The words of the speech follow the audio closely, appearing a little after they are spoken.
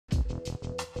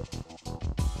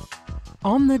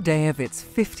On the day of its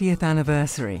 50th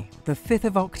anniversary, the 5th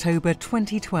of October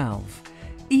 2012,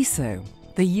 ESO,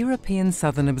 the European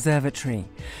Southern Observatory,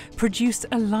 produced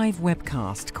a live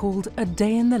webcast called A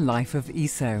Day in the Life of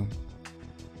ESO.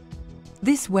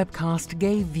 This webcast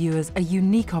gave viewers a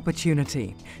unique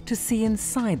opportunity to see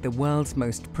inside the world's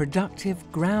most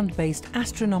productive ground-based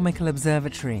astronomical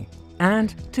observatory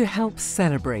and to help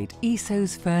celebrate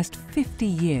ESO's first 50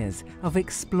 years of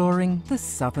exploring the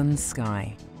southern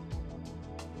sky.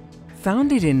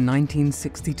 Founded in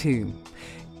 1962,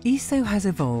 ESO has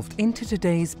evolved into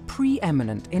today's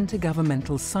preeminent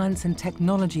intergovernmental science and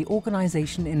technology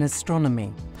organization in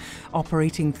astronomy,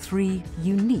 operating 3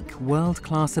 unique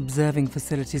world-class observing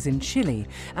facilities in Chile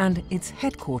and its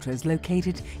headquarters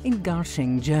located in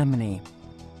Garching, Germany.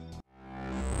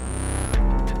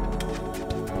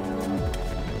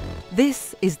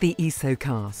 This is the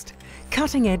ESOcast,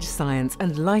 cutting-edge science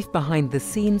and life behind the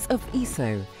scenes of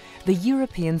ESO, the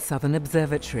European Southern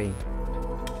Observatory.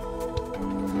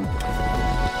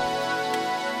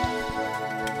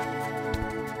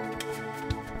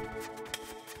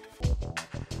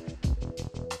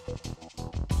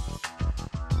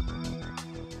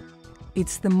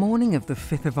 It's the morning of the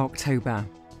 5th of October.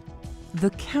 The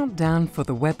countdown for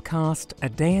the webcast A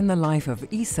Day in the Life of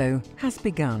ESO has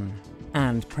begun,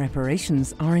 and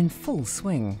preparations are in full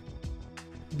swing.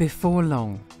 Before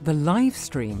long, the live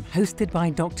stream hosted by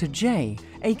Dr. J,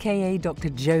 aka Dr.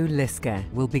 Joe Liske,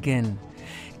 will begin,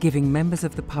 giving members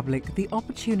of the public the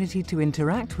opportunity to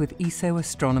interact with ESO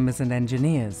astronomers and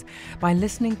engineers by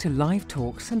listening to live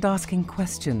talks and asking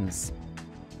questions.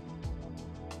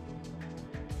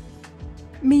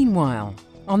 Meanwhile,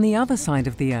 on the other side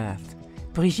of the Earth,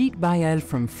 Brigitte Bailleul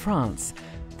from France,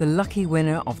 the lucky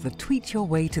winner of the Tweet Your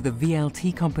Way to the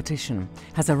VLT competition,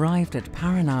 has arrived at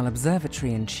Paranal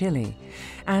Observatory in Chile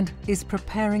and is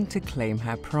preparing to claim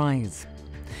her prize.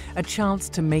 A chance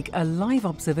to make a live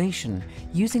observation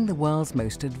using the world's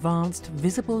most advanced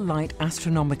visible light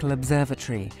astronomical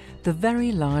observatory, the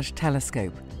Very Large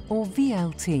Telescope, or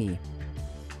VLT.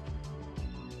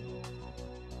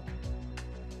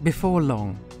 Before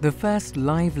long, the first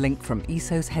live link from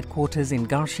ESO's headquarters in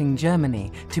Garching,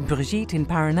 Germany to Brigitte in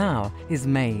Paranal is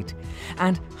made,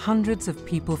 and hundreds of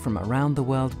people from around the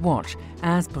world watch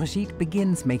as Brigitte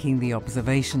begins making the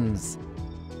observations.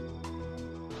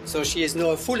 So she is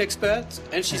now a full expert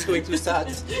and she's going to start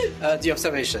the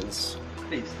observations.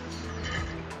 Please.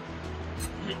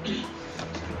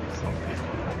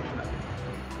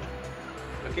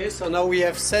 Okay, so now we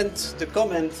have sent the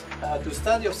command to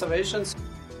start the observations.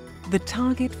 The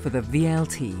target for the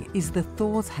VLT is the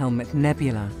Thor's Helmet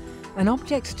Nebula, an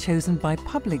object chosen by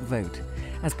public vote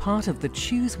as part of the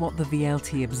Choose What the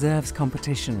VLT Observes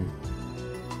competition.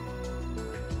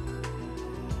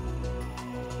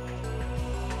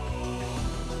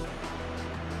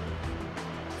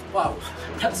 Wow,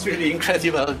 that's really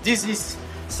incredible. This is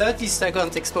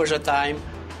 30-second exposure time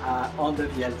on the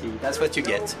VLT. That's what you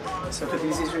get. So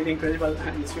this is really incredible.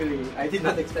 It's really, I did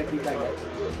not expect it like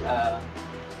that.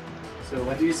 So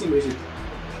what do you think, Brigitte?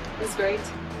 It's great.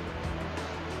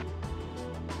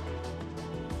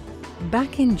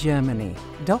 Back in Germany,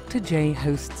 Dr. J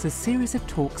hosts a series of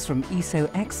talks from ESO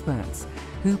experts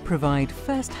who provide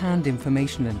first-hand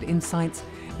information and insights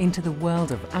into the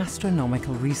world of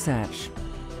astronomical research.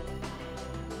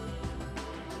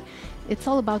 It's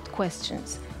all about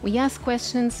questions. We ask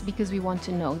questions because we want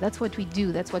to know. That's what we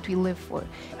do, that's what we live for.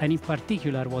 And in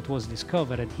particular, what was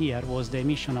discovered here was the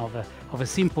emission of a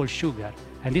simple sugar.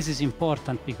 And this is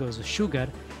important because sugar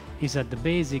is at the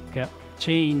basic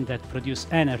chain that produces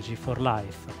energy for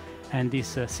life. And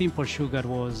this simple sugar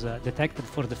was detected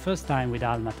for the first time with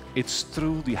ALMA. It's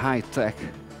through the high tech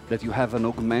that you have an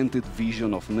augmented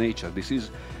vision of nature. This is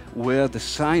where the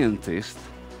scientist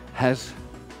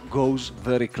goes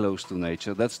very close to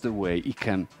nature. That's the way he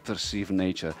can perceive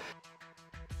nature.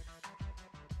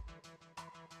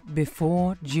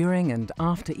 Before, during and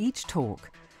after each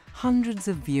talk, hundreds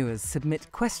of viewers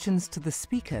submit questions to the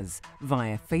speakers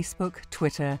via Facebook,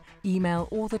 Twitter, email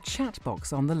or the chat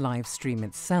box on the live stream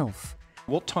itself.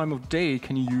 What time of day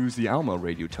can you use the ALMA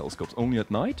radio telescopes? Only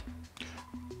at night?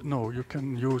 No, you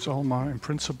can use ALMA in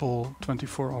principle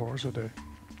 24 hours a day.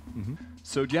 Mm-hmm.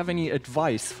 So do you have any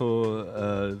advice for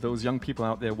those young people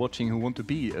out there watching who want to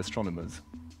be astronomers?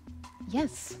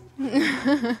 Yes.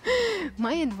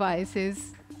 My advice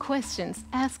is questions,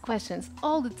 ask questions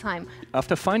all the time.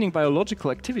 After finding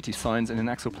biological activity signs in an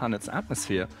exoplanet's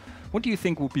atmosphere, what do you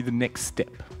think will be the next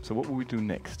step? So what will we do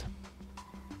next?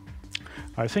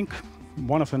 I think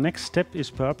one of the next steps is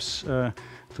perhaps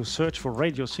to search for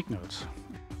radio signals.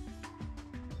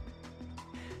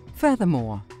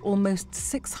 Furthermore, almost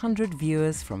 600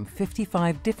 viewers from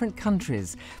 55 different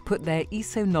countries put their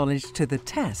ESO knowledge to the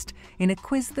test in a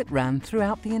quiz that ran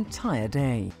throughout the entire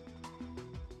day.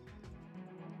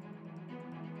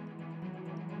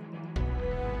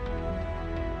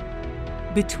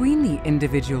 Between the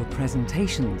individual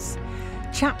presentations,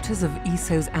 chapters of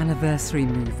ESO's anniversary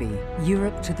movie,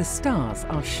 Europe to the Stars,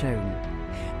 are shown.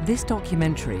 This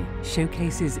documentary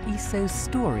showcases ESO's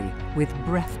story with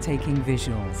breathtaking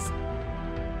visuals.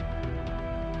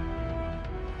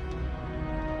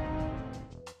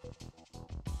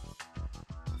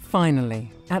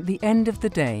 Finally, at the end of the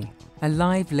day, a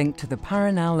live link to the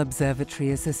Paranal Observatory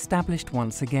is established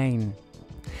once again.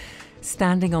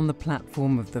 Standing on the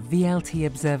platform of the VLT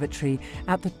Observatory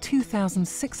at the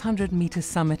 2,600-metre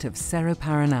summit of Cerro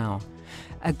Paranal,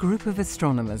 a group of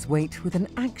astronomers wait with an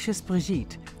anxious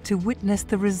Brigitte to witness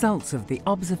the results of the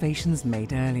observations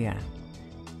made earlier.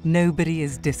 Nobody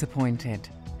is disappointed.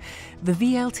 The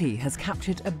VLT has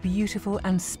captured a beautiful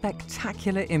and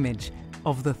spectacular image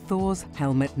of the Thor's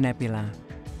Helmet Nebula.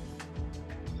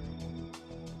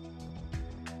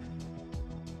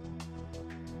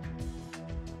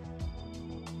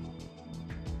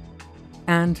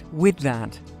 And with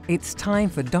that, it's time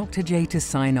for Dr. J to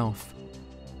sign off,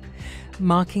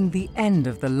 marking the end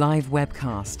of the live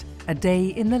webcast, a day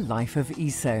in the life of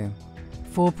ESO.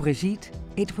 For Brigitte,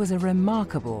 it was a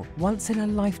remarkable,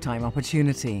 once-in-a-lifetime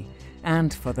opportunity,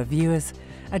 and for the viewers,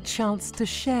 a chance to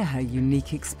share her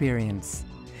unique experience.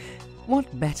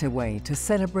 What better way to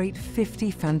celebrate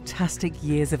 50 fantastic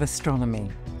years of astronomy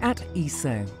at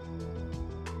ESO?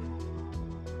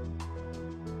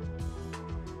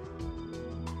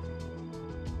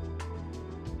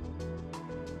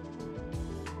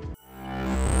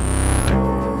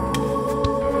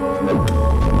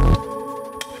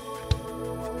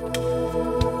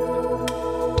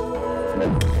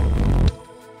 Thank you.